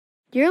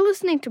You're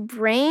listening to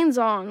Brains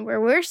On,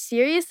 where we're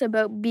serious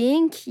about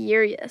being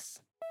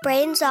curious.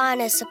 Brains On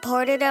is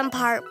supported in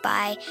part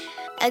by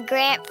a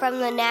grant from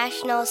the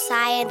National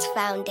Science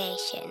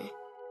Foundation.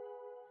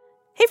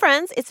 Hey,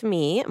 friends, it's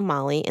me,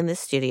 Molly, in the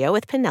studio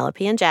with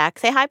Penelope and Jack.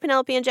 Say hi,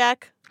 Penelope and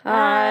Jack.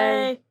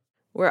 Hi.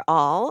 We're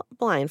all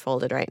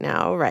blindfolded right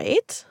now,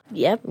 right?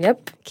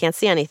 Yep. Can't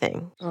see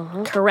anything.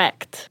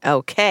 Correct.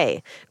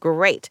 Okay,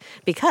 great.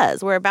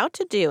 Because we're about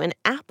to do an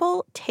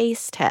apple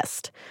taste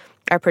test.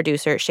 Our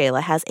producer,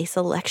 Shayla, has a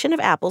selection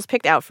of apples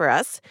picked out for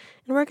us,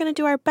 and we're going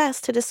to do our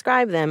best to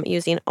describe them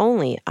using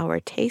only our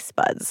taste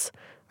buds.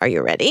 Are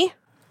you ready?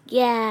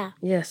 Yeah.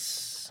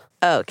 Yes.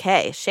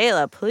 Okay,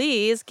 Shayla,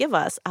 please give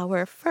us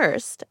our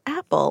first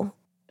apple.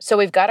 So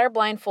we've got our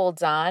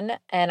blindfolds on,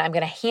 and I'm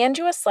going to hand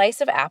you a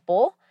slice of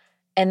apple,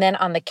 and then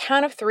on the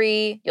count of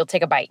 3, you'll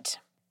take a bite.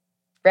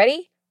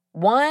 Ready?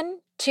 1,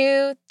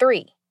 2,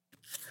 3.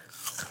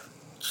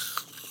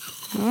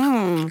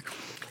 Whew.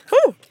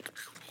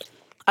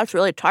 That's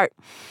really tart.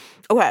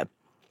 Okay.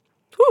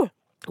 Whew.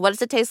 What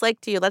does it taste like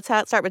to you? Let's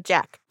start with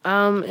Jack.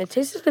 It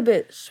tasted a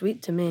bit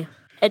sweet to me.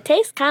 It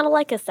tastes kind of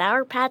like a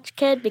Sour Patch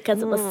Kid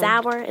because it was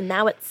sour and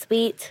now it's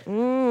sweet.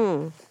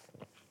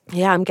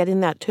 Yeah, I'm getting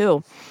that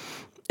too.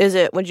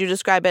 Would you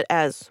describe it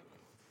as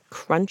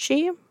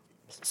crunchy?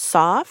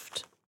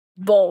 Soft?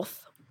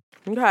 Both.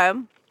 Okay.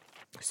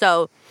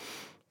 So,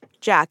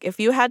 Jack, if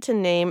you had to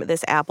name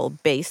this apple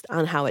based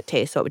on how it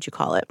tastes, what would you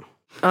call it?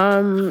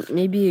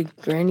 Maybe a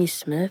Granny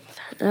Smith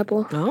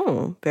apple.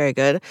 Oh, very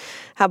good.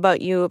 How about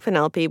you,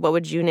 Penelope? What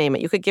would you name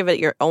it? You could give it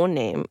your own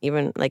name,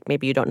 even like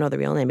maybe you don't know the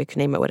real name. You could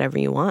name it whatever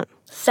you want.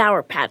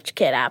 Sour Patch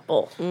Kid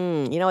apple.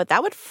 You know what?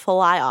 That would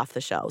fly off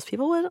the shelves.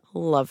 People would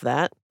love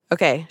that.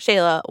 Okay,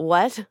 Shayla,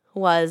 what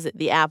was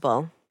the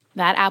apple?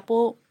 That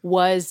apple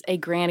was a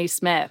Granny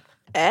Smith.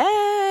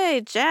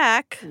 Hey,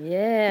 Jack.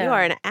 Yeah. You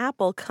are an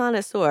apple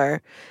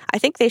connoisseur. I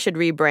think they should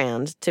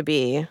rebrand to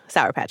be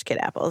Sour Patch Kid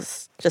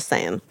apples. Just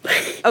saying.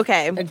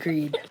 Okay.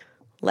 Agreed.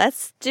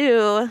 Let's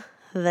do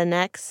the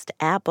next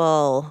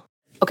apple.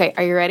 Okay,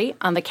 are you ready?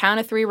 On the count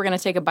of 3, we're going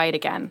to take a bite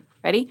again.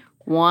 Ready?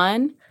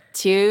 1,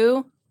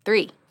 2,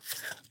 3.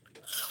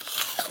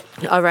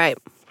 All right.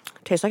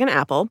 Tastes like an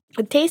apple.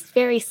 It tastes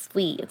very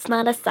sweet. It's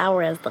not as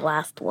sour as the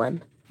last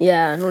one.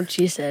 Yeah, and what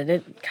she said,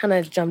 it kind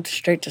of jumped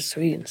straight to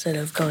sweet instead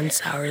of going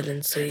sour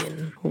then sweet.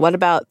 What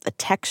about the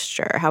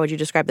texture? How would you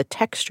describe the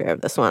texture of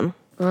this one?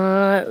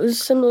 It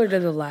was similar to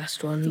the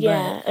last one.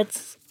 Yeah,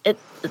 it's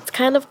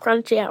kind of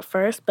crunchy at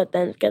first, but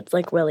then it gets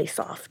like really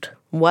soft.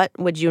 What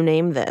would you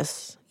name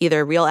this?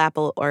 Either real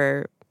apple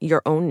or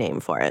your own name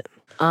for it?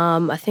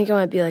 I think it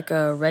might be like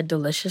a Red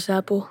Delicious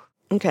apple.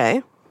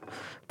 Okay.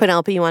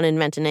 Penelope, you want to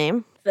invent a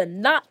name? The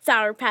not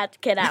Sour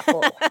Patch Kid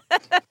apple.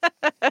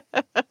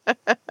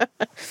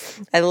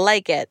 I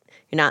like it.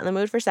 You're not in the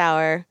mood for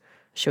sour.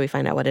 Should we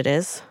find out what it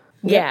is?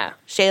 Yeah.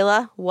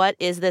 Shayla, what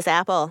is this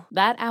apple?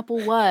 That apple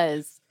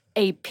was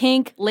a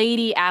Pink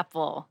Lady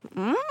apple.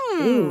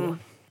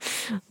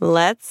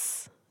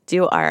 Let's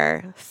do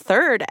our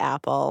third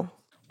apple.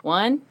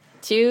 1,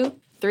 2,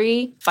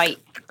 3, bite.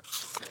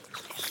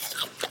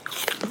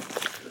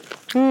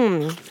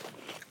 All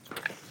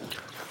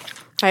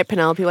right,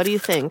 Penelope, what do you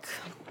think?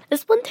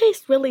 This one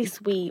tastes really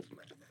sweet.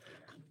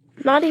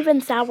 Not even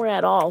sour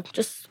at all,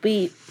 just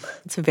sweet.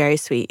 It's very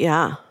sweet,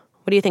 yeah.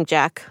 What do you think,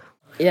 Jack?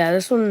 Yeah,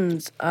 this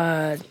one's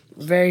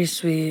very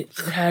sweet.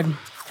 It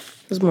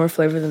was more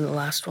flavor than the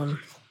last one.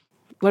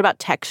 What about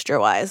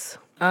texture-wise?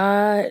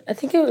 I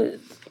think it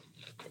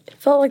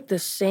felt like the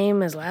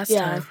same as last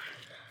time.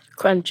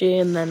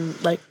 Crunchy and then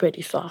like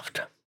pretty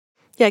soft.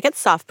 Yeah, it gets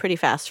soft pretty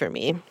fast for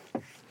me.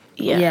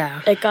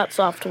 Yeah. It got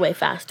soft way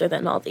faster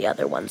than all the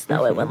other ones,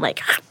 though. It went like,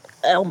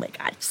 oh my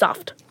God,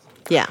 soft.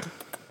 Yeah.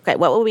 Okay,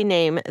 what will we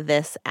name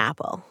this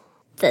apple?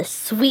 The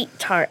sweet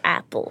tart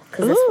apple,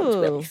 because this one's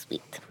really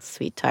sweet.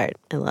 Sweet tart.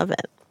 I love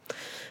it.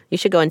 You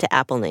should go into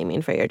apple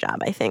naming for your job,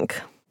 I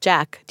think.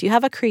 Jack, do you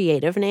have a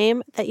creative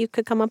name that you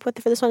could come up with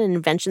for this one? An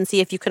invention, see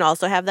if you can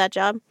also have that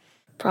job?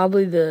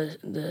 Probably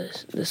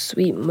the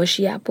sweet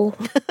mushy apple.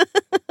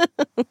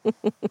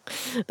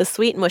 The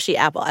sweet mushy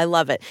apple. I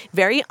love it.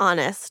 Very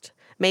honest.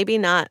 Maybe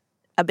not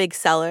a big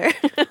seller.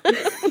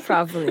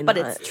 Probably not. But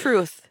it's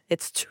truth.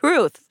 It's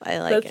truth. I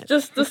like it.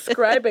 Just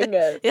describing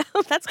it. Yeah,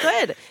 that's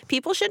good.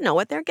 People should know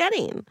what they're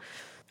getting.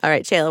 All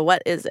right, Shayla,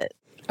 what is it?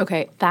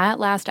 Okay, that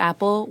last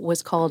apple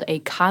was called a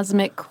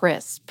Cosmic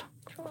Crisp.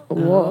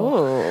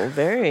 Whoa,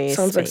 very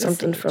Sounds like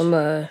something from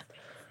a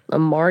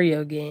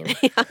Mario game.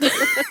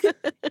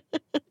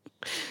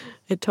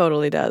 It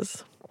totally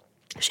does.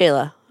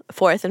 Shayla,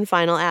 fourth and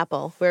final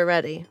apple. We're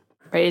ready.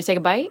 Ready to take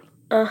a bite?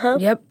 Uh-huh.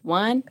 Yep.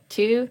 1,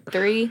 2,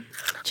 3,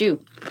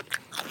 chew.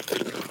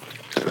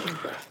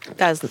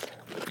 That is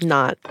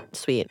not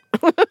sweet.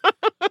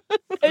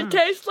 It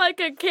tastes like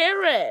a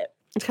carrot.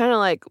 It's kind of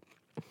like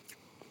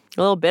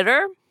a little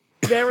bitter.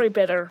 Very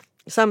bitter.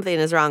 Something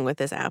is wrong with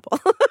this apple.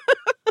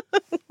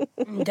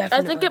 Definitely.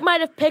 I think it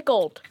might have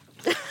pickled.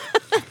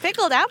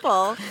 Pickled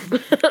apple.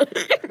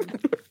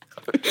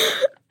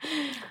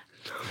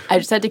 I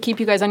just had to keep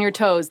you guys on your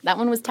toes. That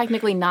one was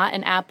technically not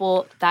an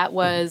apple. That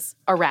was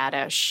a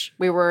radish.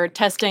 We were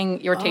testing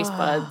your taste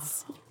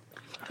buds.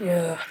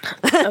 Yeah.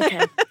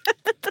 Okay.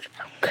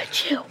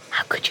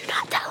 How could you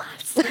not tell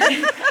us?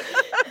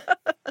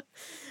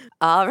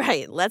 All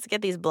right, let's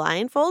get these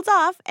blindfolds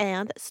off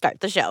and start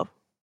the show.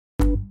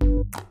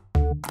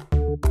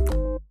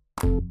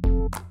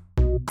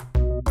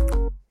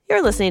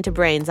 You're listening to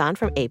Brains On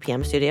from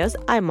APM Studios.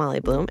 I'm Molly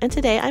Bloom, and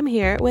today I'm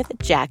here with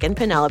Jack and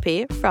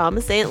Penelope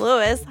from St.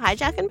 Louis. Hi,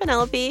 Jack and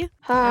Penelope.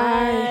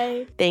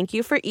 Hi. Thank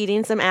you for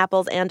eating some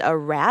apples and a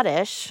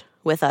radish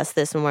with us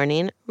this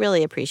morning.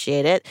 Really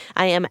appreciate it.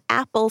 I am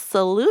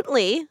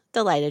absolutely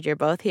delighted you're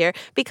both here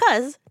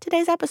because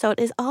today's episode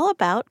is all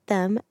about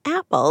them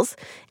apples,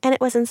 and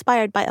it was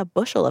inspired by a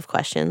bushel of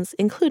questions,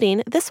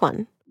 including this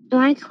one.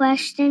 My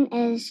question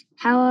is,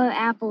 how are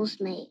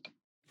apples made?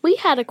 We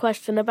had a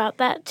question about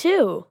that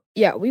too.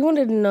 Yeah, we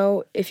wanted to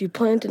know, if you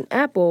plant an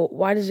apple,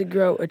 why does it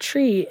grow a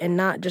tree and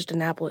not just an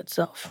apple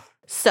itself?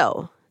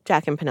 So,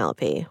 Jack and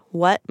Penelope,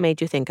 what made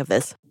you think of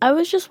this? I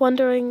was just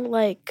wondering,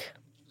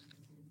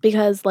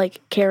 because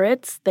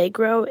carrots, they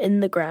grow in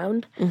the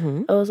ground.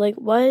 Mm-hmm. I was like,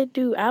 why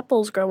do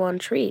apples grow on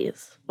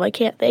trees? Why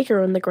can't they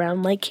grow in the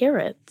ground like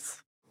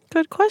carrots?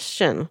 Good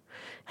question.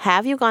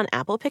 Have you gone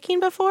apple picking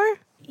before?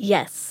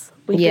 Yes.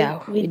 we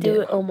do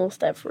do. it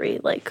almost every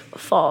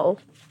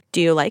fall.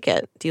 Do you like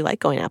it? Do you like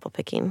going apple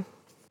picking?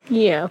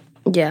 Yeah.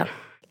 Yeah.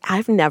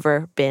 I've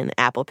never been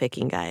apple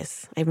picking,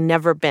 guys. I've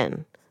never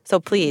been. So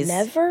please,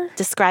 Never?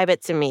 describe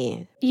it to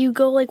me. You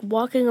go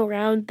walking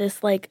around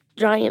this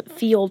giant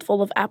field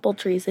full of apple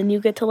trees, and you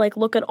get to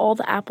look at all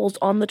the apples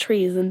on the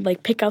trees and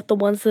pick out the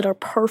ones that are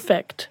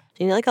perfect.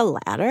 Do you need a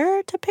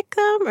ladder to pick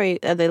them, or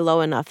are they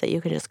low enough that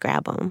you can just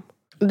grab them?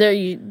 They're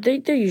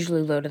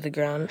usually low to the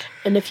ground.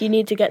 And if you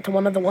need to get to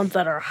one of the ones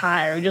that are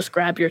higher, you just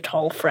grab your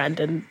tall friend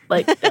and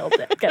they'll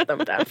get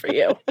them down for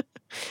you.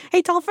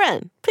 Hey, tall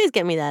friend, please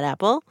get me that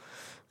apple.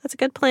 That's a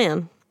good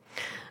plan.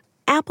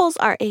 Apples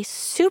are a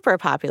super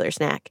popular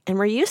snack, and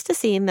we're used to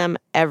seeing them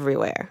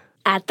everywhere.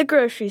 At the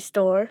grocery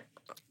store,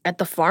 At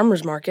the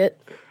farmer's market,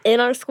 in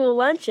our school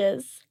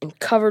lunches, and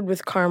covered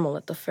with caramel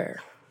at the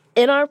fair,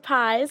 in our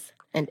pies.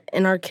 and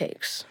in our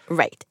cakes.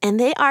 Right, and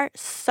they are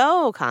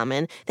so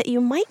common that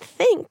you might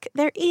think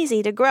they're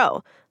easy to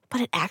grow,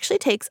 but it actually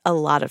takes a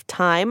lot of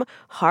time,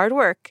 hard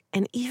work,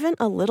 and even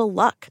a little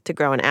luck to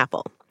grow an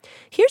apple.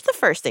 Here's the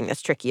first thing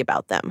that's tricky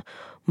about them.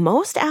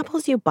 Most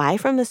apples you buy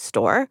from the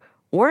store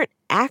weren't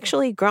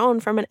actually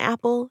grown from an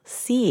apple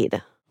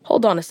seed.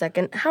 Hold on a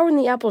second. How in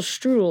the apple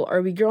strudel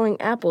are we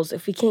growing apples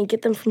if we can't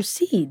get them from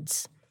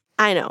seeds?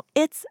 I know,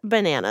 it's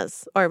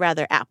bananas, or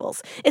rather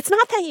apples. It's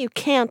not that you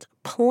can't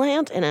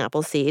plant an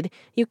apple seed.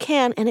 You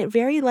can, and it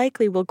very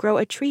likely will grow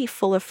a tree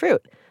full of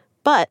fruit.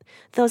 But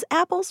those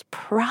apples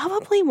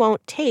probably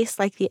won't taste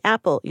like the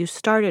apple you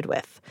started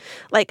with.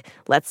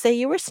 Let's say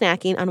you were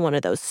snacking on one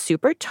of those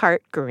super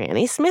tart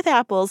Granny Smith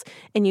apples,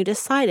 and you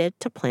decided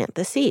to plant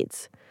the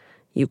seeds.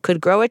 You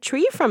could grow a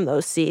tree from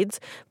those seeds,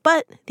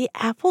 but the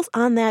apples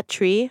on that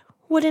tree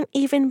wouldn't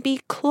even be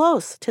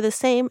close to the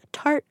same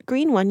tart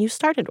green one you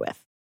started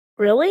with.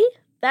 Really?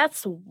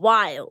 That's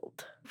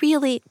wild.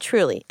 Really,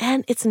 truly.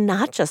 And it's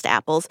not just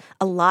apples.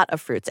 A lot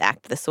of fruits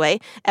act this way,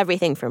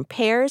 everything from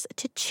pears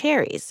to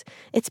cherries.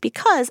 It's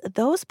because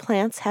those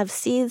plants have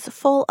seeds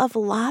full of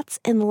lots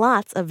and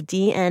lots of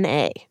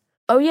DNA.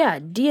 Oh yeah,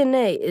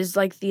 DNA is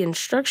like the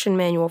instruction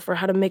manual for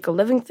how to make a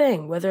living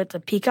thing, whether it's a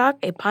peacock,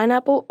 a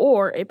pineapple,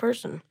 or a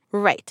person.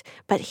 Right.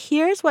 But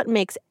here's what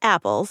makes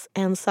apples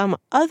and some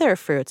other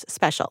fruits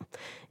special.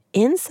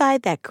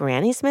 Inside that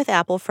Granny Smith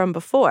apple from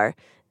before,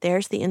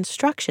 there's the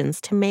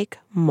instructions to make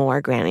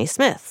more Granny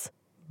Smiths.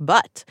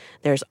 But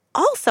there's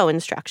also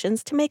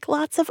instructions to make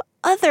lots of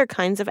other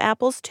kinds of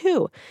apples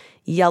too.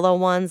 Yellow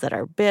ones that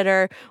are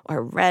bitter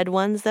or red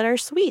ones that are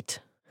sweet.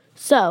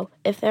 So,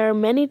 if there are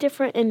many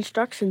different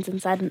instructions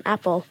inside an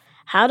apple,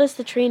 how does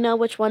the tree know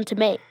which one to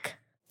make?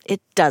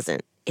 It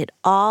doesn't. It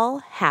all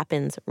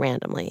happens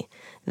randomly.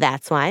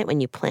 That's why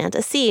when you plant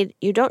a seed,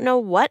 you don't know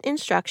what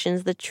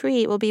instructions the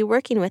tree will be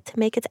working with to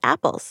make its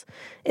apples.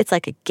 It's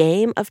like a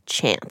game of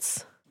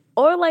chance.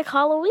 Or like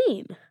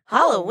Halloween.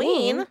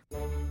 Halloween?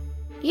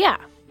 Yeah.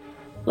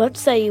 Let's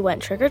say you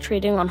went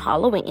trick-or-treating on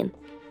Halloween,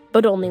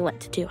 but only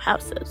went to 2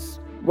 houses.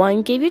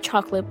 One gave you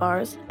chocolate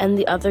bars, and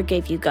the other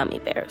gave you gummy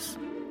bears.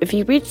 If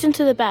you reached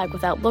into the bag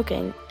without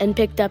looking and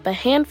picked up a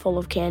handful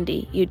of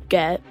candy, you'd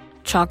get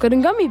Chocolate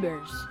and gummy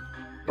bears.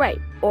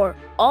 right, or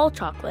all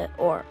chocolate,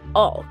 or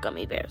all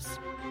gummy bears.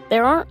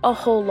 There aren't a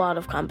whole lot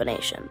of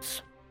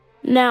combinations.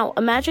 Now,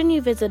 imagine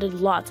you visited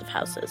lots of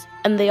houses,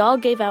 and they all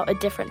gave out a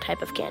different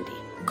type of candy.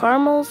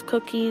 Caramels,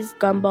 cookies,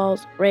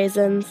 gumballs,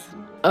 raisins.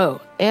 Oh,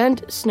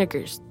 and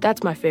Snickers.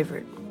 That's my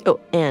favorite. Oh,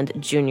 and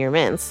Junior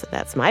Mints.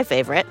 That's my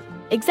favorite.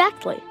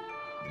 Exactly.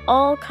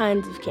 All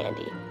kinds of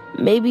candy.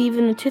 Maybe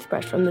even a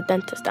toothbrush from the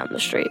dentist down the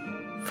street.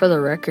 For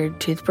the record,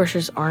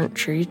 toothbrushes aren't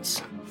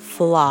treats.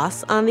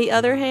 Floss, on the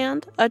other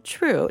hand, a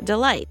true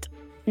delight.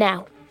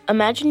 Now,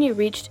 imagine you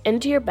reached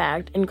into your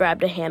bag and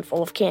grabbed a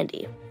handful of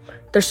candy.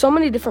 There's so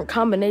many different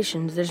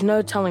combinations, there's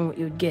no telling what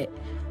you would get.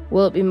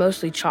 Will it be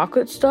mostly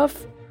chocolate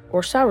stuff,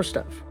 or sour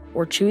stuff,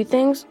 or chewy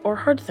things, or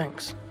hard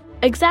things?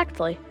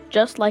 Exactly,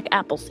 just like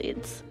apple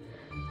seeds.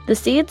 The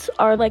seeds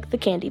are like the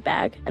candy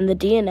bag, and the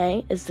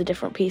DNA is the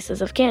different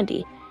pieces of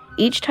candy.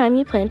 Each time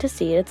you plant a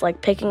seed, it's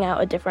like picking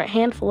out a different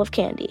handful of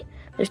candy.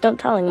 There's no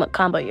telling what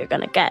combo you're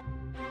gonna get.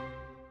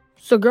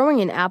 So growing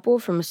an apple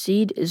from a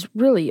seed is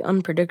really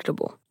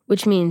unpredictable,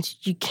 which means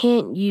you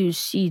can't use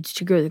seeds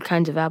to grow the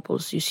kinds of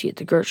apples you see at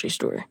the grocery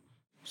store.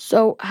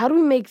 So how do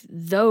we make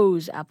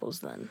those apples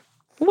then?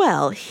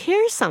 Well,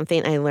 here's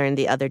something I learned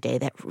the other day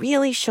that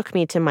really shook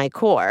me to my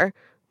core.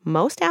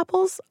 Most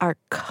apples are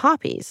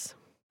copies.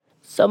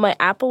 So my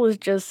apple is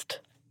just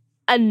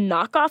a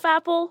knockoff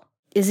apple?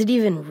 Is it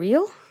even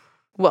real?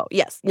 Well,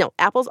 yes,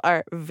 apples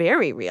are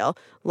very real.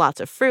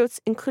 Lots of fruits,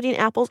 including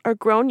apples, are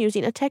grown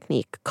using a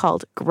technique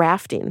called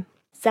grafting.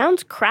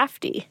 Sounds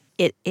crafty.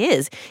 It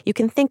is. You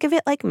can think of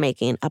it like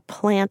making a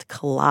plant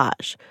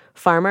collage.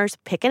 Farmers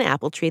pick an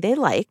apple tree they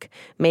like,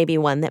 maybe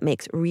one that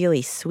makes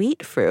really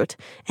sweet fruit,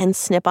 and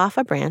snip off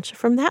a branch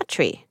from that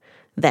tree.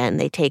 Then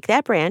they take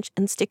that branch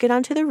and stick it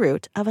onto the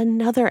root of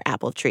another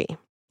apple tree.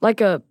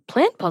 Like a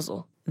plant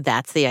puzzle.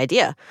 That's the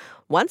idea.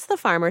 Once the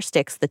farmer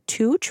sticks the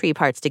two tree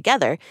parts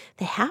together,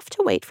 they have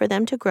to wait for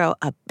them to grow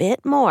a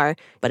bit more,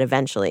 but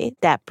eventually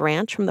that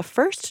branch from the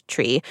first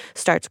tree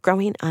starts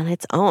growing on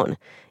its own.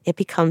 It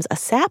becomes a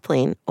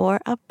sapling or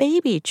a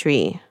baby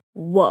tree.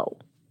 Whoa.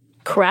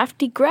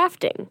 Crafty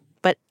grafting.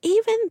 But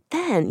even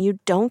then, you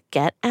don't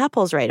get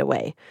apples right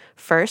away.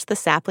 First, the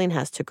sapling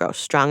has to grow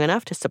strong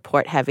enough to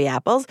support heavy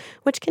apples,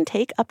 which can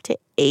take up to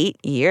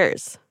 8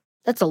 years.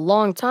 That's a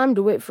long time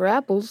to wait for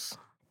apples.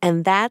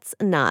 And that's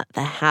not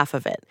the half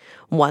of it.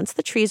 Once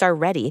the trees are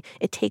ready,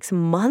 it takes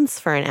months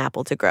for an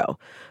apple to grow.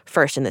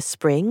 First in the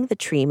spring, the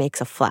tree makes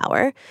a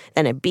flower.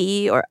 Then a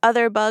bee or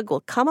other bug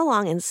will come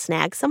along and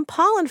snag some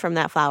pollen from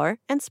that flower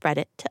and spread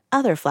it to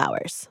other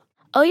flowers.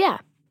 Oh yeah,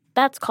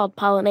 that's called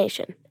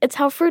pollination. It's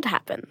how fruit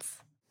happens.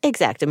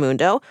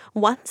 Exactamundo.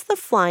 Once the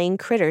flying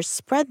critters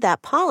spread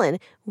that pollen,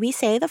 we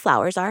say the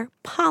flowers are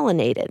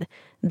pollinated.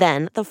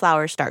 Then the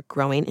flowers start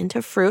growing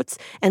into fruits,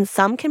 and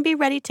some can be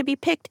ready to be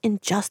picked in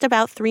just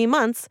about 3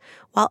 months,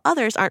 while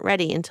others aren't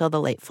ready until the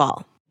late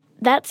fall.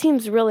 That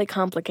seems really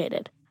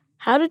complicated.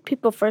 How did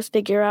people first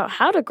figure out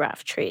how to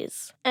graft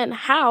trees? And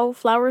how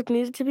flowers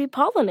needed to be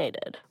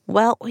pollinated?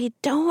 Well, we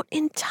don't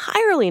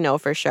entirely know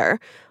for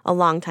sure. A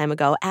long time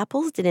ago,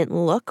 apples didn't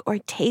look or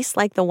taste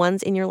like the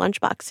ones in your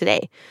lunchbox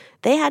today.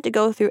 They had to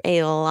go through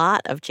a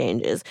lot of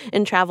changes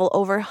and travel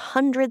over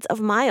hundreds of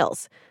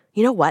miles.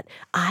 You know what?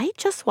 I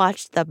just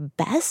watched the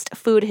best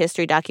food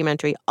history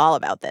documentary all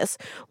about this.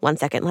 1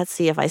 second, let's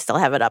see if I still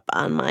have it up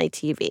on my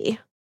TV.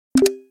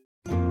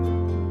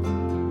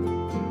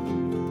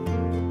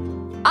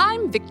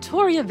 I'm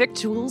Victoria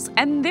Victuals,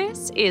 and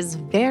this is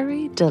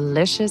Very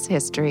Delicious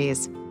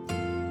Histories.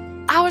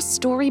 Our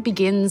story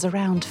begins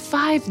around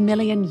 5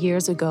 million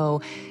years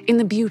ago in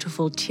the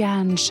beautiful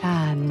Tian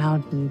Shan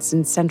Mountains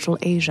in Central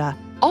Asia,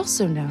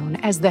 also known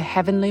as the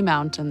Heavenly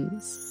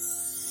Mountains.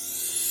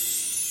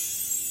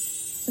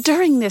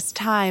 During this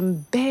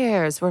time,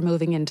 bears were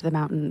moving into the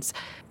mountains.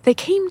 They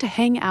came to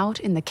hang out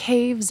in the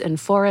caves and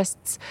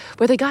forests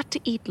where they got to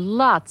eat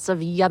lots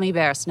of yummy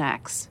bear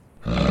snacks.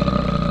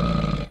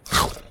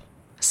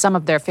 Some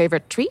of their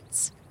favorite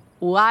treats?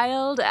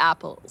 Wild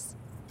apples.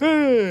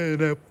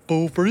 An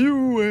apple for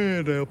you,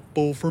 an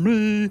apple for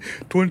me,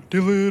 20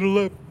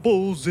 little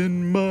apples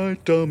in my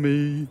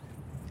tummy.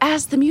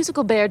 As the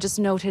musical bear just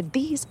noted,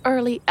 these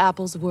early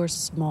apples were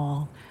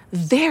small,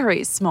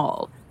 very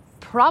small,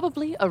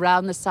 probably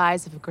around the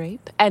size of a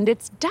grape, and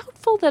it's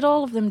doubtful that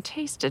all of them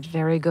tasted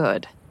very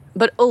good.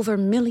 But over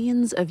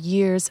millions of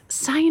years,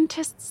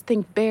 scientists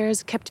think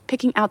bears kept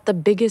picking out the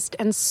biggest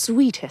and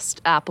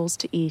sweetest apples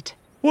to eat.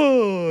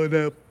 1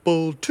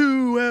 apple,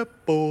 2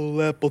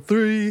 apple, apple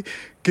 3,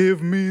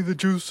 give me the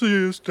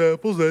juiciest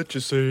apples that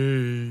you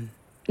see.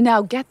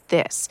 Now get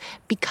this,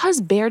 because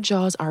bear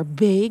jaws are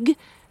big,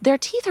 their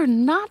teeth are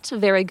not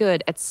very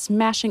good at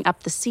smashing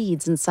up the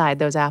seeds inside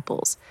those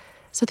apples.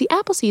 So the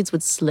apple seeds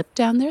would slip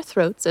down their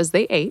throats as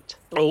they ate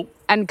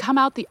and come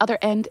out the other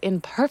end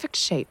in perfect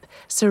shape,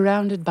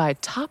 surrounded by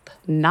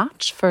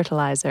top-notch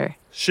fertilizer.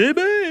 She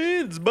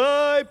means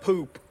my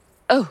poop.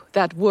 Oh,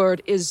 that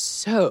word is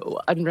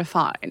so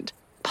unrefined.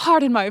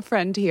 Pardon my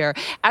friend here.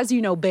 As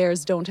you know,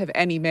 bears don't have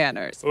any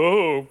manners.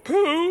 Oh,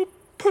 poop,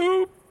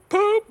 poop,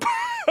 poop.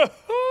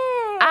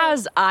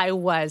 As I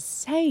was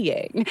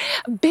saying,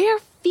 bear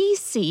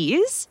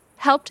feces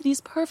helped these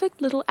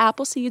perfect little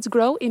apple seeds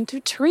grow into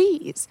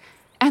trees.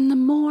 And the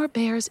more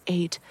bears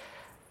ate,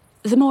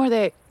 the more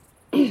they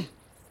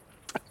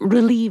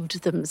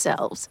relieved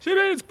themselves. She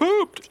means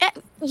pooped.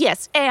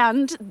 Yes,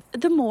 and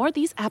the more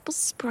these apples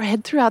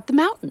spread throughout the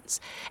mountains.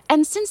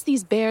 And since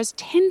these bears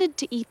tended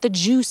to eat the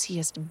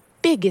juiciest,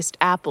 biggest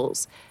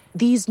apples,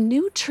 these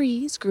new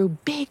trees grew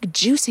big,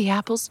 juicy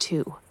apples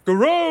too.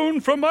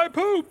 Grown from my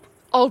poop.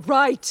 All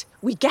right,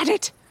 we get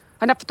it.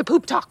 Enough with the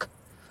poop talk.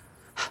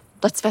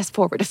 Let's fast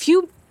forward a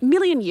few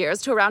million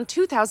years to around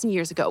 2,000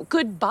 years ago.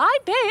 Goodbye,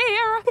 bear.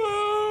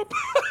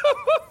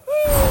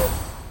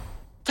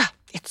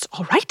 It's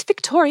all right,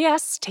 Victoria.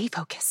 Stay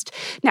focused.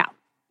 Now,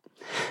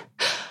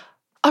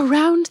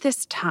 around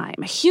this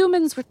time,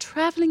 humans were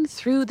traveling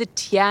through the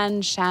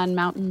Tian Shan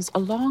Mountains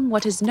along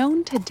what is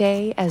known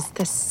today as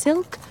the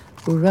Silk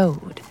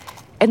Road,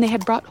 and they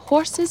had brought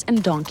horses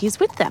and donkeys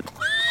with them.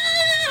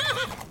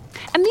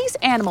 And these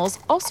animals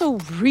also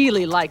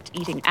really liked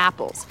eating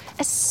apples,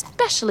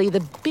 especially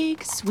the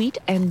big, sweet,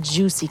 and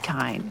juicy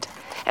kind.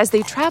 As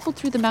they traveled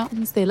through the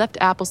mountains, they left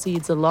apple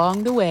seeds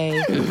along the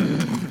way.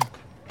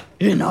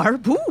 In our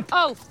poop.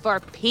 Oh,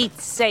 for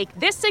Pete's sake,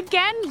 this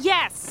again?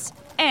 Yes.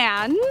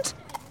 And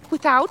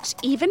without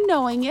even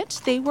knowing it,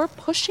 they were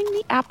pushing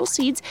the apple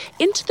seeds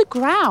into the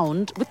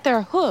ground with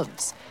their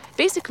hooves,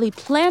 basically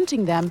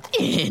planting them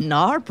In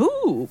our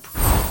poop.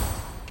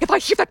 If I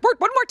hear that word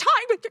one more time...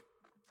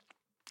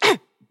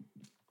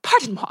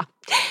 Pardon-moi.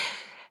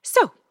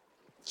 So,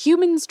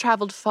 humans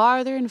traveled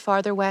farther and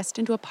farther west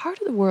into a part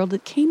of the world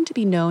that came to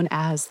be known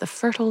as the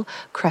Fertile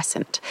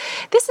Crescent.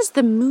 This is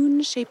the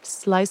moon-shaped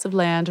slice of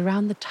land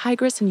around the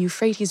Tigris and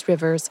Euphrates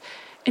rivers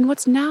in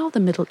what's now the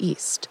Middle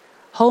East,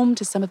 home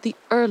to some of the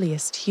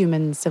earliest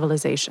human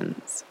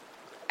civilizations.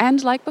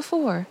 And like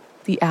before,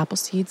 the apple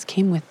seeds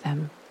came with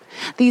them.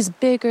 These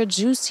bigger,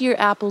 juicier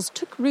apples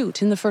took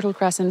root in the Fertile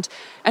Crescent,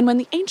 and when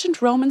the ancient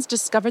Romans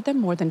discovered them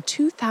more than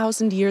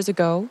 2,000 years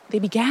ago, they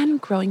began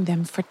growing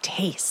them for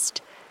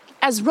taste.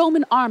 As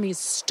Roman armies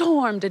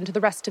stormed into the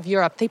rest of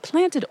Europe, they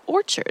planted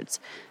orchards,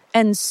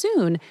 and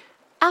soon,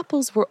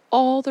 apples were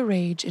all the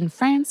rage in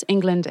France,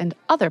 England, and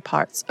other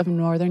parts of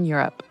Northern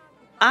Europe.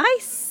 I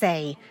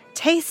say,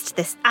 taste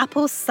this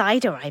apple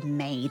cider I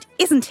made.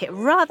 Isn't it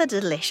rather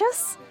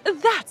delicious?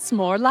 That's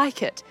more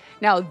like it.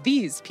 Now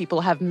these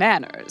people have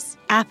manners.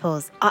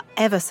 Apples are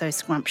ever so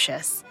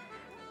scrumptious.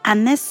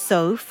 And they're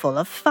so full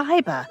of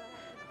fiber.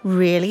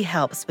 Really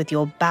helps with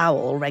your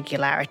bowel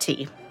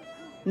regularity.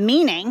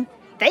 Meaning,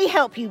 they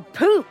help you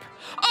poop.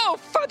 Oh,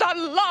 for the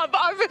love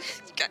of...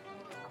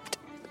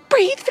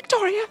 Breathe,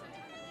 Victoria.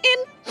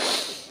 In.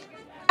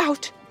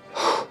 Out.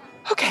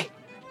 Okay.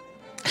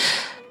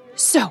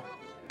 So,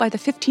 by the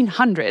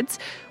 1500s,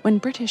 when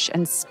British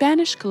and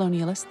Spanish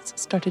colonialists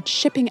started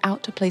shipping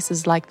out to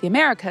places like the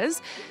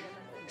Americas,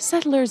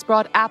 settlers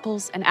brought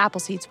apples and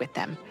apple seeds with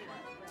them.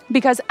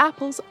 Because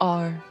apples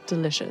are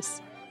delicious.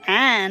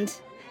 And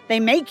they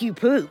make you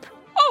poop.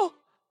 Oh,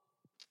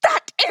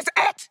 that is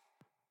it!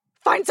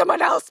 Find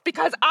someone else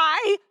because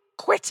I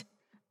quit.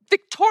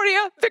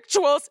 Victoria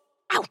Victuals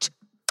out.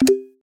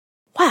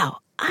 Wow,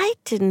 I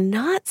did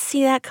not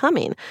see that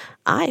coming.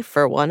 I,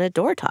 for one,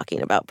 adore talking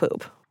about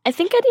poop. I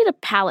think I need a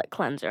palate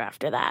cleanser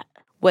after that.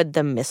 Would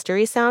the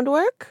mystery sound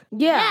work?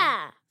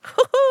 Yeah.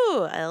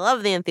 Woohoo! I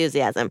love the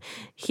enthusiasm.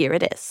 Here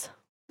it is.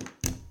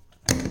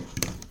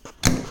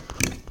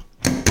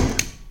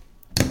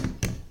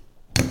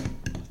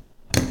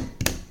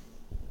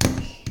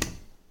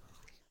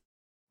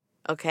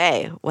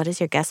 Okay, what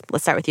is your guess?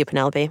 Let's start with you,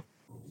 Penelope.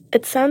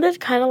 It sounded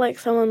kind of like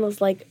someone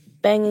was like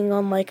banging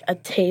on like a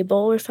table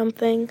or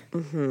something.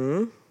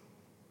 Mm-hmm.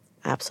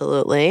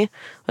 Absolutely.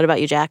 What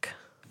about you, Jack?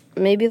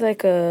 Maybe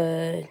like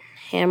a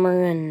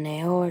hammer and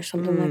nail or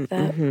something like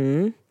that.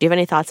 Mm-hmm. Do you have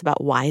any thoughts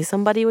about why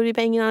somebody would be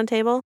banging on a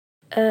table?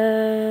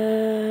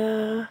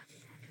 To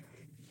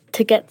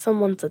get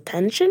someone's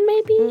attention,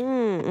 maybe?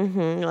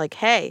 Mm-hmm. You're like,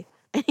 hey,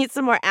 I need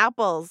some more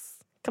apples.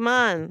 Come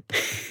on.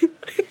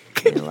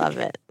 I love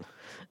it.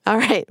 All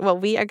right. Well,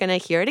 we are going to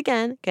hear it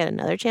again, get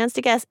another chance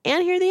to guess,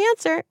 and hear the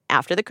answer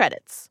after the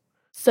credits.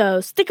 So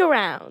stick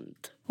around.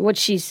 What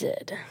she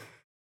said.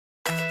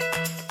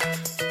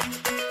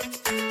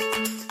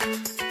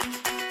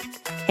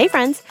 Hey,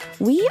 friends.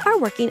 We are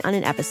working on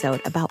an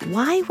episode about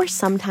why we're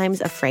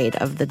sometimes afraid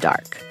of the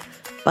dark.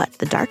 But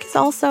the dark is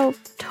also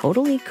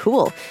totally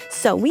cool.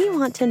 So we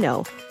want to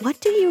know,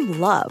 what do you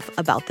love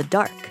about the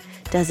dark?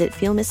 Does it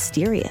feel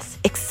mysterious,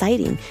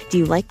 exciting? Do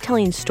you like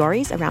telling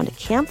stories around a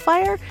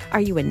campfire? Are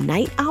you a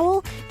night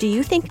owl? Do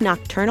you think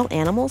nocturnal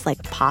animals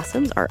like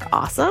possums are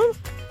awesome?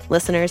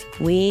 Listeners,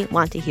 we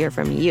want to hear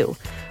from you.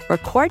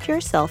 Record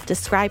yourself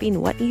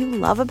describing what you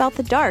love about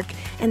the dark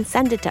and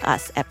send it to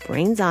us at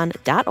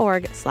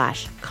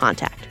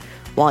brainson.org/contact.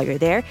 While you're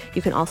there,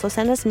 you can also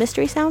send us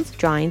mystery sounds,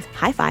 drawings,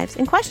 high fives,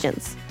 and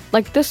questions.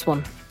 Like this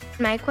one.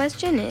 My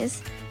question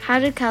is, how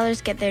did colors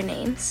get their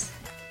names?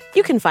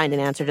 You can find an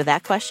answer to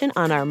that question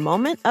on our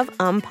Moment of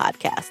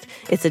podcast.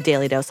 It's a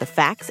daily dose of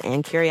facts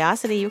and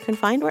curiosity you can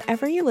find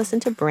wherever you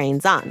listen to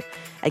Brains On.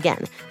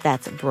 Again,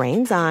 that's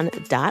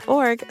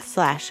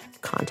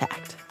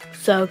brainson.org/contact.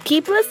 So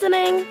keep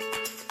listening.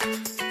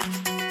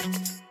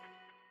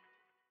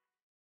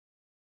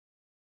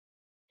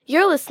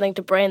 You're listening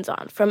to Brains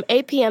On from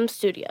APM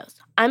Studios.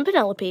 I'm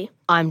Penelope.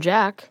 I'm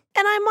Jack.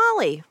 And I'm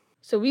Molly.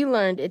 So we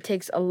learned it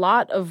takes a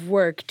lot of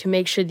work to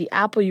make sure the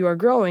apple you are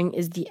growing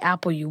is the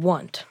apple you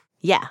want.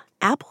 Yeah,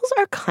 Apples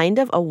are kind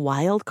of a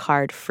wild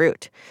card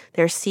fruit.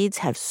 Their seeds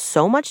have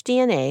so much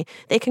DNA,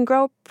 they can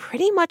grow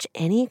pretty much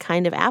any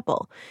kind of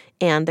apple.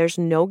 And there's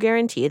no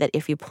guarantee that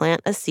if you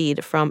plant a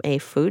seed from a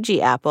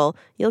Fuji apple,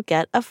 you'll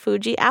get a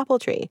Fuji apple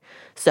tree.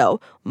 So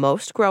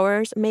most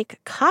growers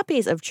make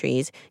copies of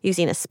trees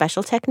using a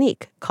special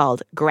technique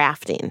called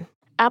grafting.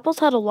 Apples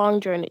had a long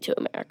journey to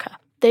America.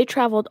 They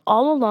traveled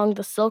all along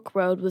the Silk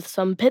Road with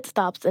some pit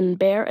stops in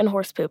bear and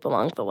horse poop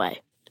along the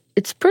way.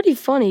 It's pretty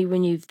funny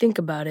when you think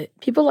about it.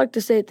 People like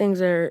to say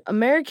things are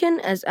American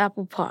as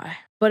apple pie,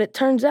 but it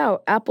turns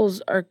out apples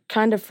are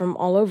kind of from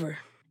all over.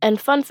 And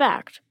fun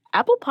fact,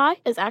 apple pie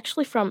is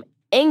actually from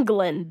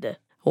England.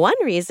 One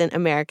reason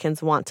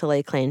Americans want to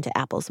lay claim to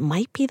apples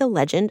might be the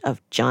legend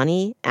of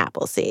Johnny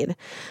Appleseed.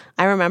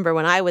 I remember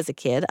when I was a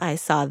kid, I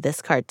saw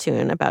this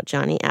cartoon about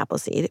Johnny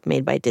Appleseed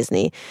made by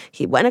Disney.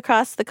 He went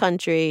across the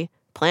country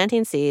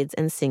planting seeds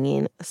and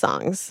singing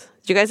songs.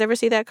 Did you guys ever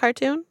see that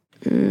cartoon?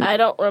 I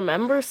don't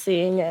remember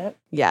seeing it.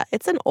 Yeah,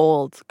 it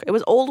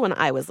was old when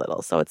I was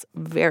little, so it's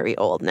very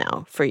old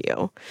now for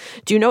you.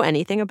 Do you know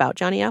anything about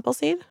Johnny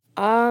Appleseed?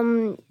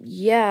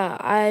 Yeah,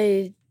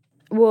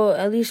 well,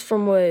 at least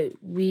from what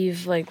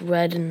we've,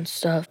 read and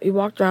stuff. He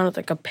walked around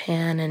with, a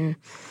pan and,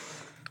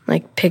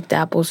 picked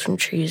apples from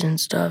trees and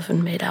stuff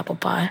and made apple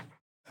pie.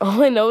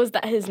 All I know is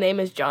that his name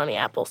is Johnny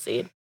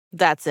Appleseed.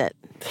 That's it.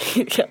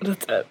 Yeah,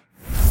 that's it.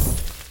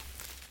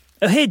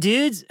 Oh, hey,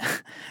 dudes.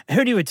 I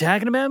heard you were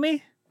talking about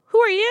me. Who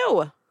are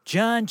you?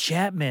 John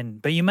Chapman,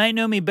 but you might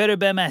know me better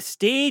by my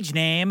stage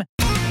name.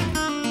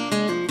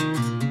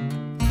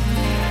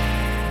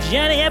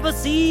 Johnny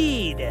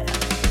Appleseed.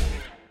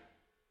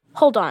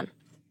 Hold on.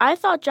 I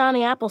thought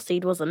Johnny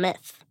Appleseed was a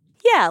myth.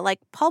 Yeah, like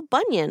Paul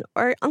Bunyan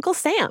or Uncle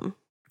Sam.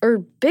 Or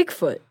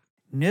Bigfoot.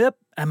 Nope,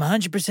 I'm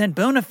 100%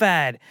 bona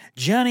fide.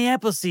 Johnny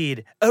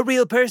Appleseed, a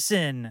real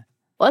person.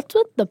 What's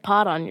with the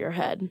pot on your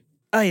head?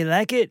 Oh, you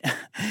like it?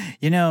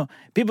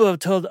 People have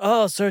told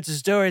all sorts of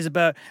stories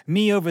about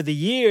me over the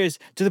years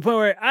to the point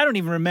where I don't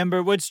even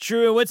remember what's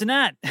true and what's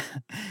not.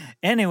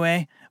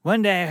 Anyway,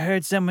 one day I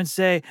heard someone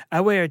say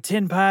I wear a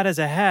tin pot as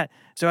a hat,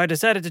 so I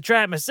decided to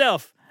try it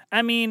myself.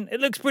 I mean, it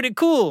looks pretty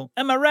cool.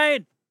 Am I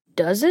right?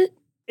 Does it?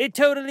 It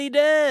totally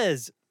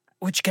does.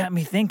 Which got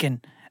me thinking,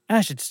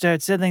 I should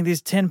start selling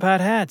these tin pot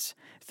hats.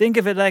 Think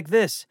of it like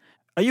this.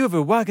 Are you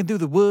ever walking through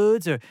the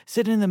woods or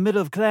sitting in the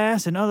middle of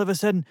class and all of a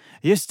sudden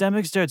your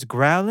stomach starts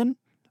growling?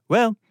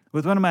 Well,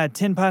 with one of my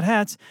tin pot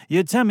hats,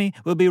 your tummy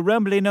will be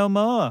rumbly no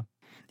more.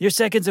 You're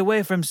seconds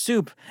away from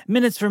soup,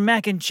 minutes from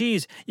mac and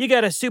cheese. You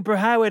got a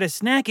superhighway to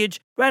snackage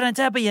right on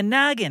top of your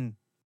noggin.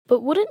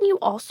 But wouldn't you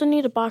also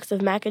need a box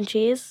of mac and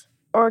cheese?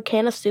 Or a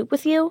can of soup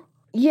with you?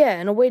 Yeah,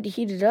 and a way to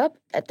heat it up.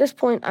 At this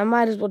point, I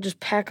might as well just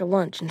pack a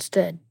lunch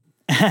instead.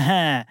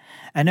 I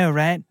know,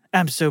 right?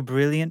 I'm so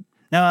brilliant.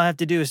 Now all I have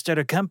to do is start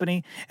a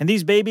company, and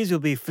these babies will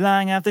be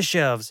flying off the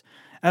shelves.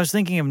 I was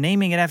thinking of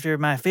naming it after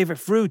my favorite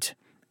fruit,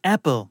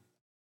 apple.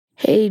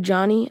 Hey,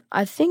 Johnny,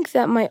 I think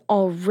that might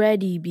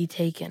already be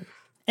taken.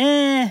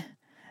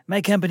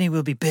 My company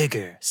will be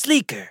bigger,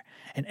 sleeker,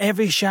 and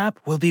every shop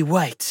will be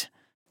white.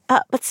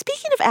 But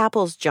speaking of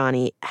apples,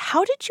 Johnny,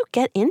 how did you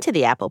get into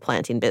the apple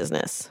planting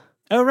business?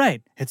 Oh,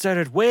 right. It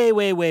started way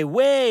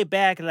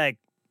back,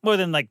 more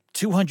than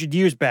 200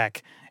 years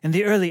back, in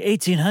the early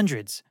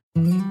 1800s.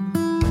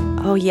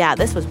 Oh yeah,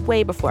 this was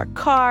way before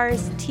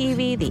cars,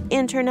 TV, the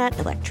internet,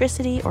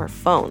 electricity, or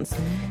phones.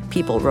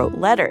 People wrote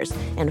letters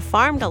and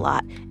farmed a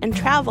lot and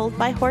traveled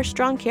by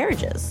horse-drawn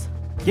carriages.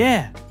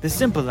 Yeah, the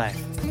simple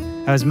life.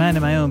 I was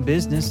minding my own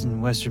business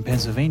in western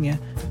Pennsylvania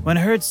when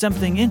I heard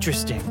something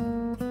interesting.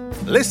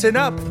 Listen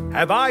up,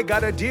 have I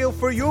got a deal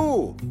for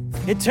you?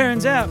 It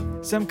turns out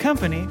some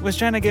company was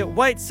trying to get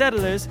white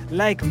settlers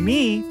like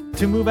me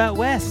to move out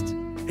west.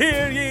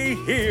 Hear ye,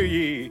 hear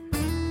ye.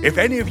 If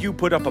any of you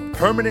put up a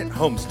permanent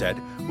homestead,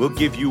 we'll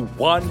give you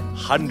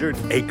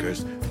 100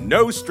 acres,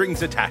 no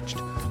strings attached.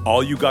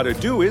 All you gotta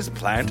do is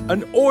plant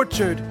an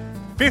orchard,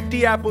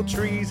 50 apple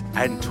trees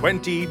and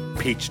 20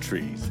 peach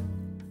trees.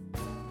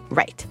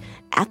 Right.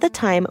 At the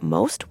time,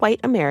 most white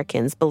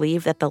Americans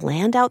believed that the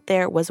land out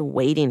there was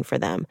waiting for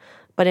them.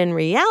 But in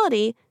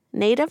reality,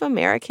 Native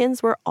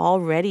Americans were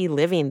already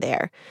living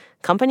there.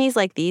 Companies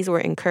like these were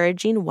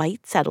encouraging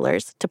white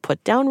settlers to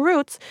put down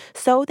roots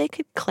so they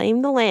could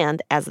claim the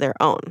land as their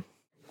own.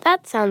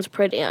 That sounds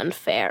pretty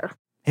unfair.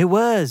 It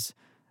was.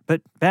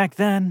 But back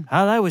then,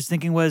 all I was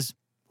thinking was,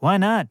 why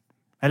not?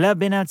 I love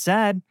being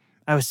outside.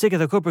 I was sick of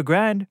the corporate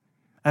grind.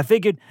 I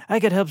figured I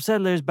could help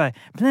settlers by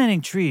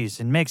planting trees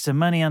and make some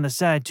money on the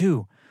side,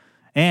 too.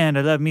 And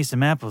I love me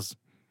some apples.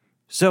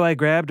 So I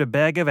grabbed a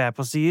bag of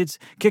apple seeds,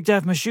 kicked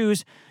off my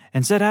shoes,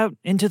 and set out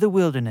into the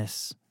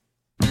wilderness.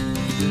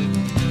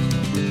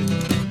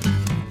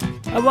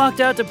 I walked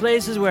out to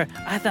places where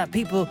I thought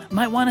people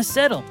might want to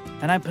settle,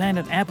 and I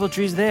planted apple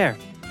trees there.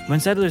 When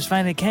settlers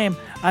finally came,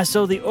 I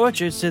sold the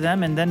orchards to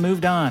them and then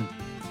moved on.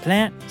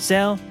 Plant,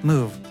 sell,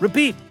 move.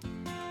 Repeat.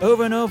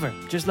 Over and over,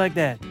 just like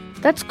that.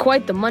 That's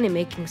quite the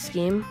money-making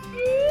scheme.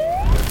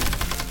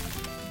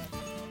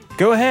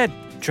 Go ahead,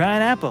 try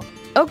an apple.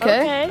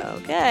 Okay.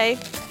 Okay.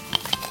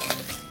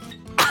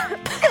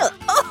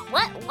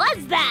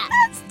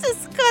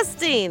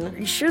 disgusting. Are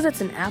you sure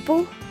that's an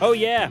apple? Oh,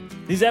 yeah.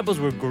 These apples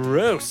were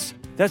gross.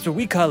 That's what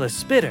we call a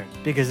spitter,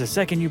 because the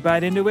second you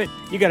bite into it,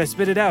 you gotta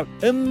spit it out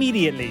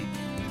immediately.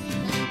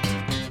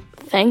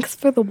 Thanks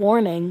for the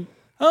warning.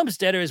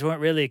 Homesteaders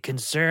weren't really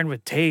concerned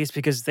with taste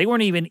because they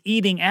weren't even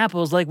eating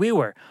apples like we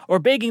were, or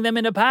baking them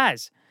into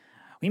pies.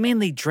 We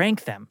mainly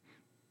drank them.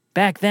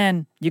 Back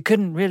then, you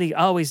couldn't really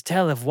always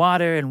tell if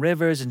water and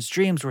rivers and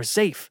streams were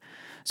safe,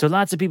 so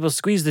lots of people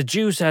squeezed the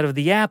juice out of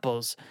the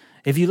apples.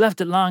 If you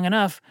left it long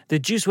enough, the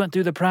juice went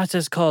through the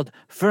process called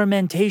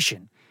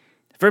fermentation.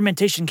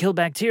 Fermentation killed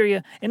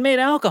bacteria and made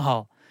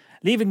alcohol,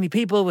 leaving the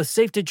people with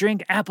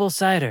safe-to-drink apple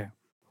cider.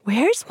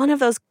 Where's one of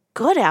those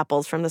good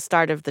apples from the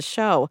start of the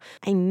show?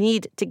 I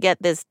need to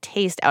get this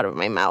taste out of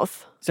my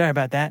mouth. Sorry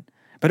about that.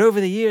 But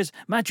over the years,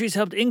 my trees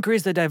helped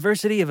increase the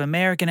diversity of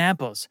American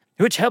apples,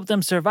 which helped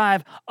them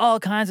survive all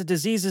kinds of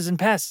diseases and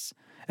pests.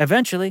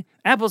 Eventually,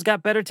 apples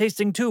got better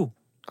tasting too.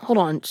 Hold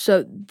on,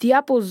 so the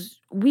apples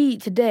we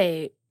eat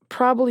today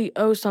probably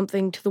owe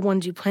something to the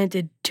ones you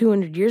planted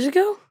 200 years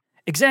ago?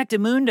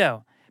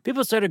 Exactamundo.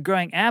 People started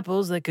growing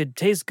apples that could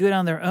taste good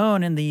on their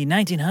own in the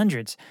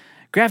 1900s,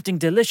 grafting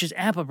delicious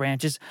apple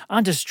branches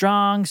onto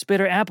strong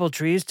spitter apple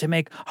trees to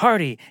make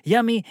hearty,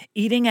 yummy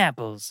eating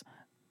apples.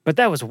 But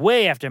that was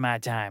way after my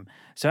time,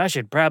 so I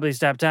should probably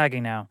stop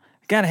talking now.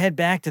 Gotta head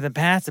back to the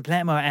past to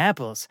plant more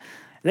apples.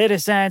 Later,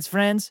 science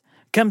friends.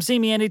 Come see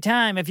me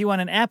anytime if you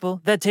want an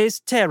apple that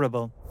tastes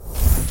terrible.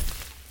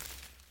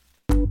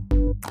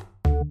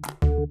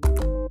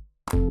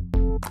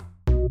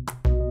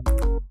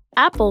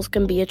 Apples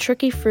can be a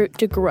tricky fruit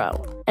to grow.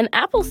 An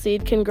apple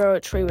seed can grow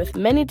a tree with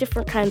many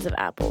different kinds of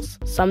apples,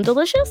 some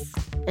delicious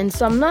and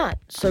some not.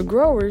 So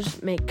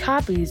growers make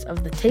copies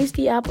of the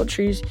tasty apple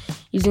trees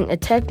using a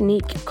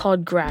technique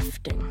called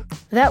grafting.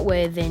 That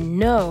way they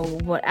know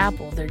what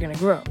apple they're going to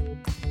grow.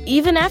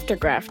 Even after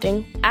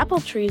grafting, apple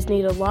trees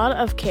need a lot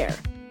of care.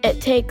 It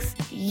takes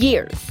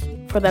years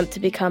for them to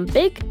become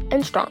big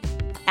and strong.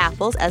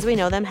 Apples, as we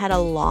know them, had a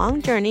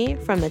long journey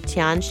from the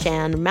Tian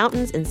Shan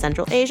Mountains in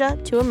Central Asia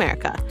to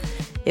America.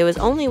 It was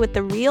only with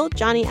the real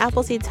Johnny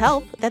Appleseed's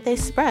help that they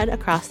spread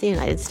across the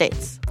United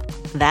States.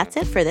 That's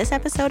it for this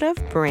episode of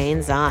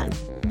Brains On.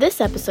 This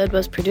episode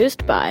was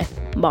produced by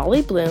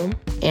Molly Bloom,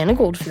 Anna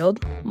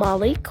Goldfield,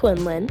 Molly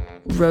Quinlan,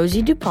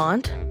 Rosie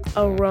DuPont,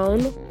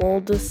 Aron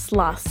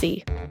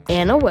Woldeslassie,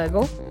 Anna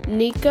Weigel,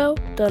 Nico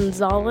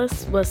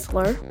Gonzalez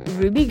Whistler,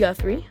 Ruby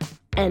Guthrie,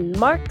 and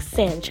Mark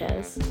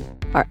Sanchez.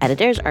 Our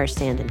editors are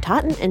Sandon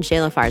Totten and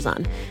Shayla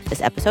Farzan. This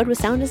episode was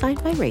sound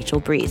designed by Rachel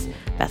Breeze.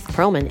 Beth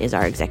Perlman is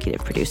our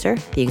executive producer.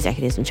 The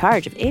executives in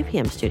charge of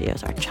APM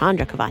Studios are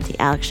Chandra Kavati,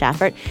 Alex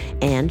Schaffert,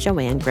 and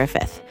Joanne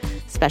Griffith.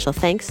 Special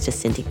thanks to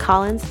Cindy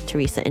Collins,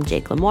 Teresa and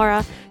Jake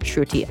Lamora,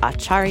 Shruti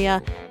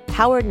Acharya,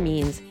 Howard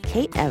Means,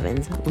 Kate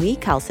Evans, Lee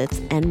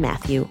Kalsitz, and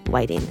Matthew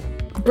Whiting.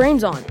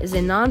 Brains On is a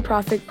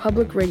nonprofit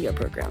public radio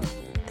program.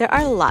 There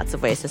are lots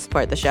of ways to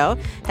support the show.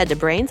 Head to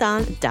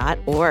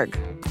brainson.org.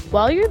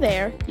 While you're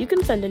there, you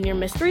can send in your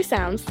mystery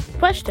sounds,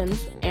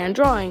 questions, and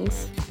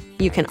drawings.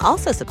 You can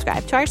also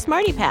subscribe to our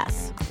Smarty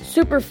Pass.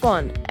 Super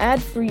fun,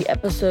 ad-free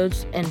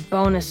episodes, and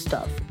bonus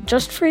stuff,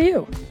 just for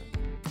you.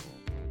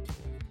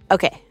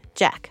 Okay,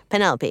 Jack,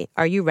 Penelope,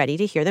 are you ready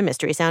to hear the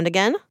mystery sound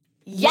again?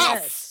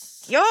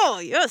 Yes! Yo,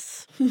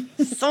 yes!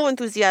 So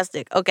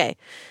enthusiastic. Okay,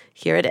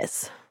 here it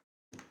is.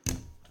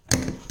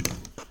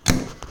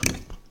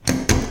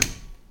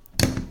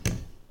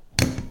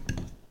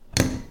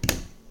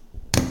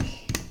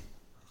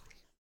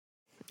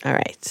 All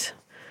right.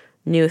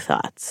 New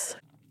thoughts.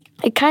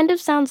 It kind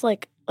of sounds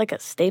like a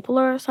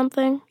stapler or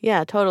something.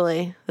 Yeah,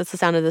 totally. That's the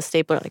sound of the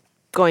stapler, like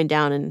going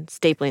down and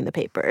stapling the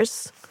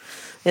papers.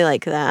 I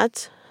like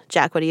that.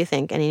 Jack, what do you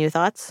think? Any new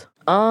thoughts?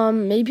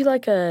 Maybe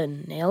like a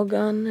nail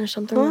gun or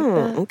something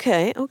like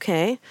that.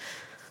 Okay.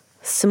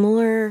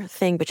 Similar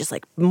thing, but just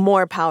like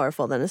more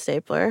powerful than a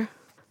stapler.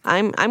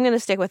 I'm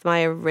gonna stick with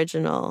my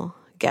original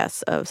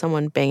guess of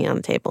someone banging on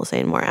the table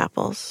saying more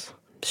apples.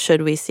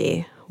 Should we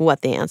see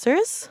what the answer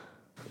is?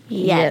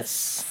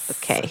 Yes.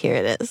 Okay, here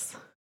it is.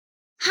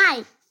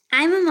 Hi,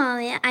 I'm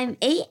Amalia. I'm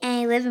 8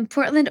 and I live in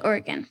Portland,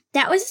 Oregon.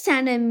 That was the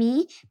sound of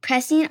me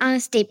pressing on a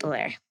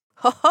stapler.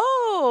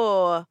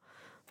 Ho-ho!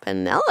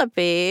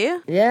 Penelope.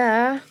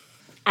 Yeah.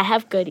 I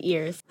have good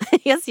ears.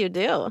 Yes, you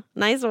do.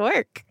 Nice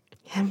work.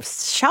 I'm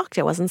shocked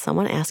it wasn't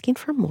someone asking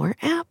for more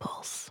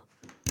apples.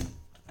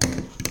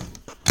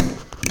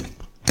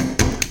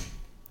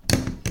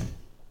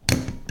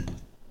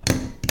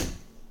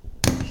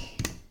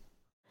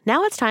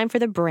 Now it's time for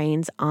the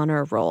Brains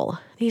Honor Roll.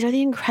 These are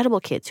the incredible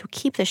kids who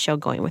keep this show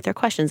going with their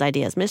questions,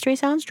 ideas, mystery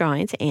sounds,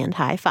 drawings, and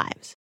high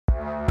fives.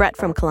 Brett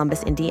from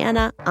Columbus,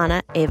 Indiana,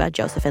 Anna, Ava,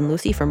 Joseph, and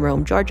Lucy from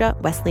Rome, Georgia,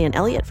 Wesley and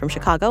Elliot from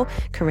Chicago,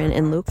 Corinne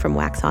and Luke from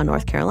Waxhaw,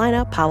 North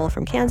Carolina, Powell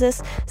from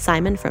Kansas,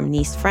 Simon from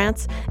Nice,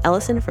 France,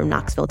 Ellison from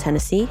Knoxville,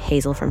 Tennessee,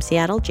 Hazel from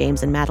Seattle,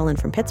 James and Madeline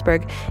from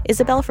Pittsburgh,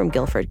 Isabel from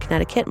Guilford,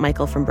 Connecticut,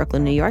 Michael from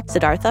Brooklyn, New York,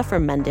 Siddhartha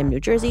from Mendham, New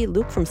Jersey,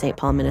 Luke from St.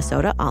 Paul,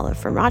 Minnesota, Olive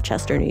from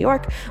Rochester, New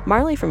York,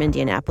 Marley from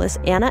Indianapolis,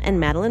 Anna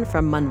and Madeline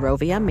from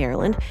Monrovia,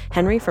 Maryland,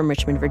 Henry from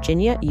Richmond,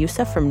 Virginia,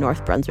 Yusuf from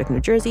North Brunswick,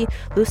 New Jersey,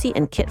 Lucy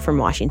and Kit from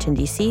Washington,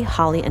 D.C.,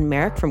 Holly and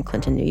Merrick from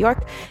Clinton, New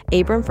York,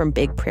 Abram from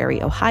Big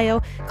Prairie,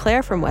 Ohio,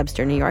 Claire from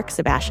Webster, New York,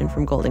 Sebastian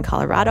from Golden,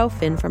 Colorado,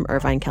 Finn from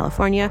Irvine,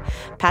 California,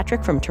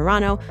 Patrick from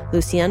Toronto,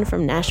 Lucienne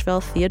from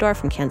Nashville, Theodore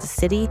from Kansas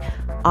City,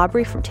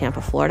 Aubrey from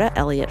Tampa, Florida,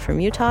 Elliot from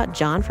Utah,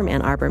 John from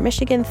Ann Arbor,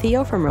 Michigan,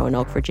 Theo from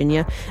Roanoke,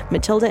 Virginia,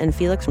 Matilda and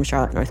Felix from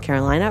Charlotte, North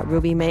Carolina,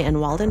 Ruby, May, and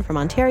Walden from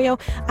Ontario,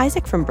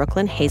 Isaac from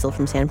Brooklyn, Hazel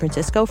from San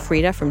Francisco,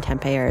 Frida from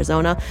Tempe,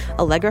 Arizona,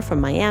 Allegra from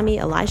Miami,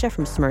 Elijah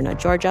from Smyrna,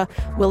 Georgia,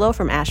 Willow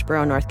from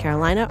Asheboro, North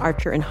Carolina,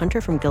 Archer and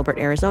Hunter from Gilbert,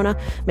 Arizona,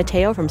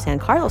 Mateo from San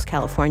Carlos,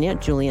 California,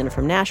 Julian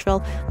from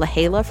Nashville,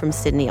 Lahela from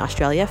Sydney,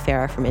 Australia,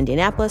 Farah from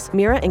Indianapolis,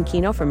 Mira and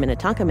Kino from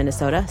Minnetonka,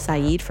 Minnesota,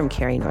 Saeed from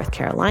Cary, North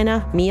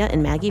Carolina, Mia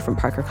and Maggie from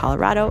Parker,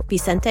 Colorado,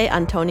 Vicente,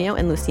 Antonio,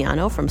 and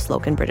Luciano from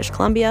Slocum, British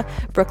Columbia,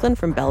 Brooklyn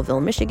from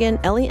Belleville, Michigan,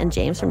 Ellie and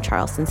James from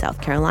Charleston,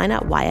 South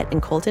Carolina, Wyatt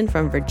and Colton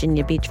from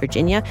Virginia Beach,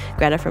 Virginia,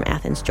 Greta from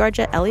Athens,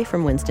 Georgia, Ellie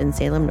from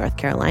Winston-Salem, North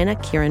Carolina,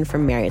 Kieran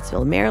from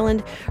Marriottsville,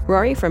 Maryland,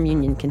 Rory from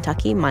Union,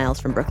 Kentucky, Miles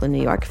from Brooklyn,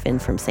 New York, Finn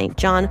from St.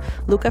 John,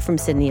 Luca from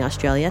Sydney,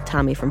 Australia,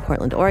 Tommy from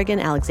Portland, Oregon,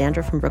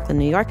 Alexandra from Brooklyn,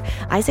 New York,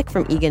 Isaac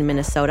from Eagan,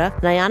 Minnesota,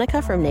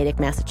 Nyanika from Natick,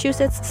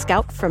 Massachusetts,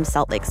 Scout from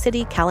Salt Lake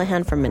City,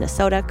 Callahan from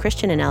Minnesota,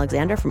 Christian and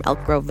Alexander from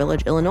Elk Grove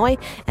Village, Illinois,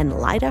 and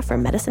Lida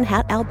from Medicine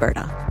Hat,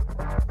 Alberta.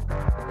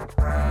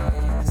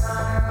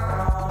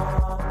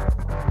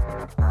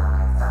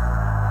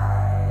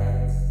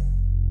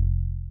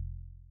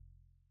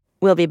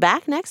 We'll be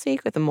back next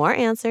week with more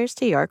answers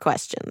to your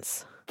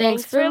questions.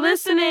 Thanks for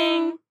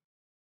listening.